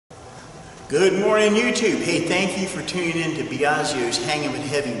Good morning, YouTube. Hey, thank you for tuning in to Biagio's Hanging with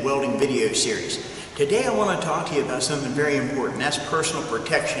Heavy welding video series. Today I want to talk to you about something very important. That's personal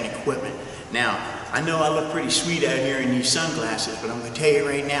protection equipment. Now, I know I look pretty sweet out here in these sunglasses, but I'm going to tell you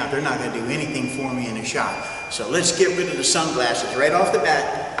right now, they're not going to do anything for me in the shop. So let's get rid of the sunglasses right off the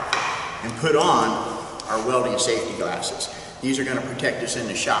bat and put on our welding safety glasses. These are going to protect us in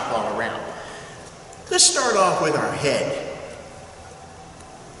the shop all around. Let's start off with our head.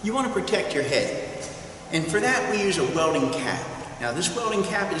 You want to protect your head, and for that we use a welding cap. Now this welding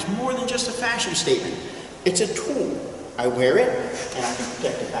cap is more than just a fashion statement. It's a tool. I wear it and I can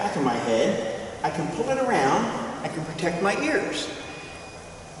protect the back of my head, I can pull it around, I can protect my ears.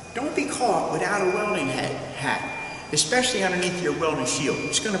 Don't be caught without a welding hat, especially underneath your welding shield.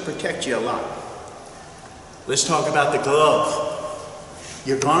 It's going to protect you a lot. Let's talk about the glove.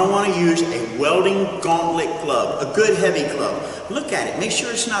 You're going to want to use a welding gauntlet glove, a good heavy glove. Look at it, make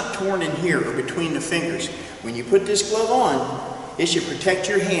sure it's not torn in here or between the fingers. When you put this glove on, it should protect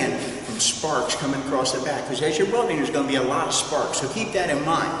your hand from sparks coming across the back, because as you're welding there's going to be a lot of sparks, so keep that in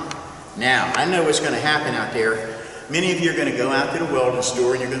mind. Now, I know what's going to happen out there. Many of you are going to go out to the welding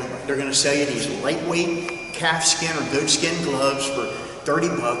store and they're going to sell you these lightweight calf skin or goat skin gloves for 30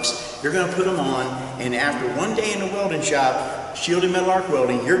 bucks. You're going to put them on, and after one day in the welding shop, shielded metal arc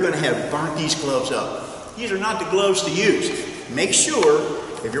welding, you're going to have burnt these gloves up. These are not the gloves to use. Make sure,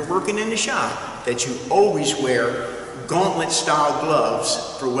 if you're working in the shop, that you always wear gauntlet style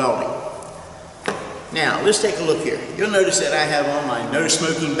gloves for welding. Now, let's take a look here. You'll notice that I have on my No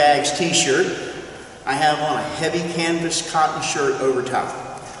Smoking Bags t-shirt. I have on a heavy canvas cotton shirt over top.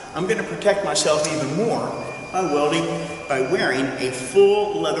 I'm going to protect myself even more by wearing a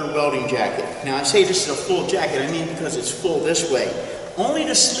full leather welding jacket. Now I say this is a full jacket, I mean because it's full this way. Only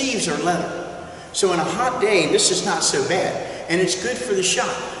the sleeves are leather. So on a hot day, this is not so bad. And it's good for the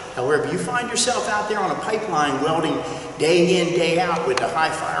shop. However, if you find yourself out there on a pipeline welding day in, day out with the high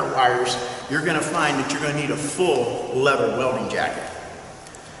fire wires, you're going to find that you're going to need a full leather welding jacket.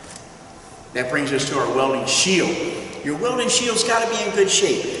 That brings us to our welding shield. Your welding shield's got to be in good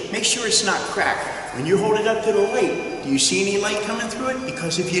shape. Make sure it's not cracked. When you hold it up to the light, do you see any light coming through it?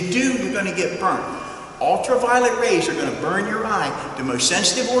 Because if you do, you're going to get burnt. Ultraviolet rays are going to burn your eye, the most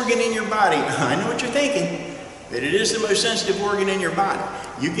sensitive organ in your body. I know what you're thinking, but it is the most sensitive organ in your body.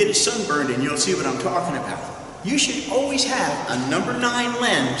 You get it sunburned and you'll see what I'm talking about. You should always have a number 9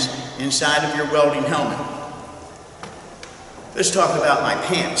 lens inside of your welding helmet. Let's talk about my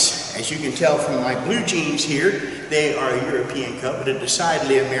pants. As you can tell from my blue jeans here, they are a European cut with a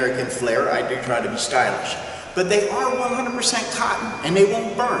decidedly American flair. I do try to be stylish. But they are 100% cotton and they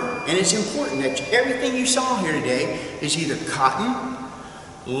won't burn. And it's important that everything you saw here today is either cotton,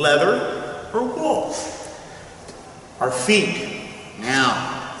 leather, or wool. Our feet.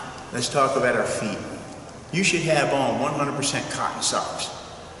 Now, let's talk about our feet. You should have on 100% cotton socks.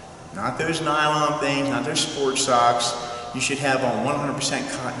 Not those nylon things, not those sports socks. You should have on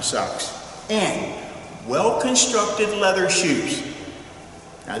 100% cotton socks. And well-constructed leather shoes.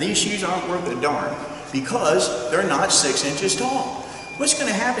 Now these shoes aren't worth a darn because they're not 6 inches tall. What's going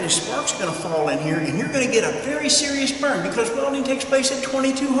to happen is sparks are going to fall in here and you're going to get a very serious burn because welding takes place at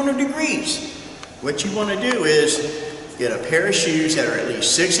 2200 degrees. What you want to do is get a pair of shoes that are at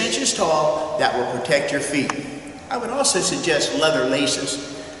least 6 inches tall that will protect your feet. I would also suggest leather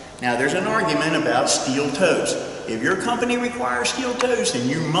laces. Now there's an argument about steel toes. If your company requires steel toes, then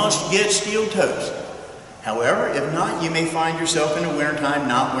you must get steel toes. However, if not, you may find yourself in the wintertime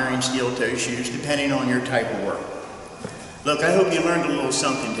not wearing steel toe shoes, depending on your type of work. Look, I hope you learned a little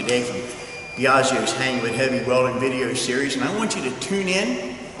something today from Biagio's Hanging with Heavy welding video series, and I want you to tune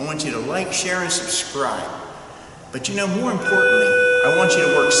in. I want you to like, share, and subscribe. But you know, more importantly, I want you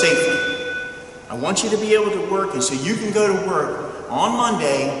to work safely. I want you to be able to work, and so you can go to work on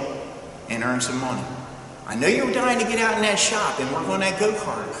Monday and earn some money. I know you're dying to get out in that shop and work on that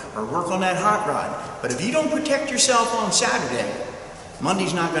go-kart or work on that hot rod, but if you don't protect yourself on Saturday,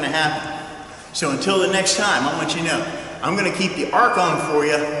 Monday's not going to happen. So until the next time, I want you to know, I'm going to keep the arc on for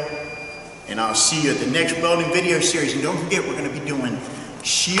you, and I'll see you at the next welding video series. And don't forget, we're going to be doing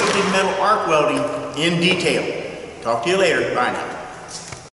shielded metal arc welding in detail. Talk to you later. Bye now.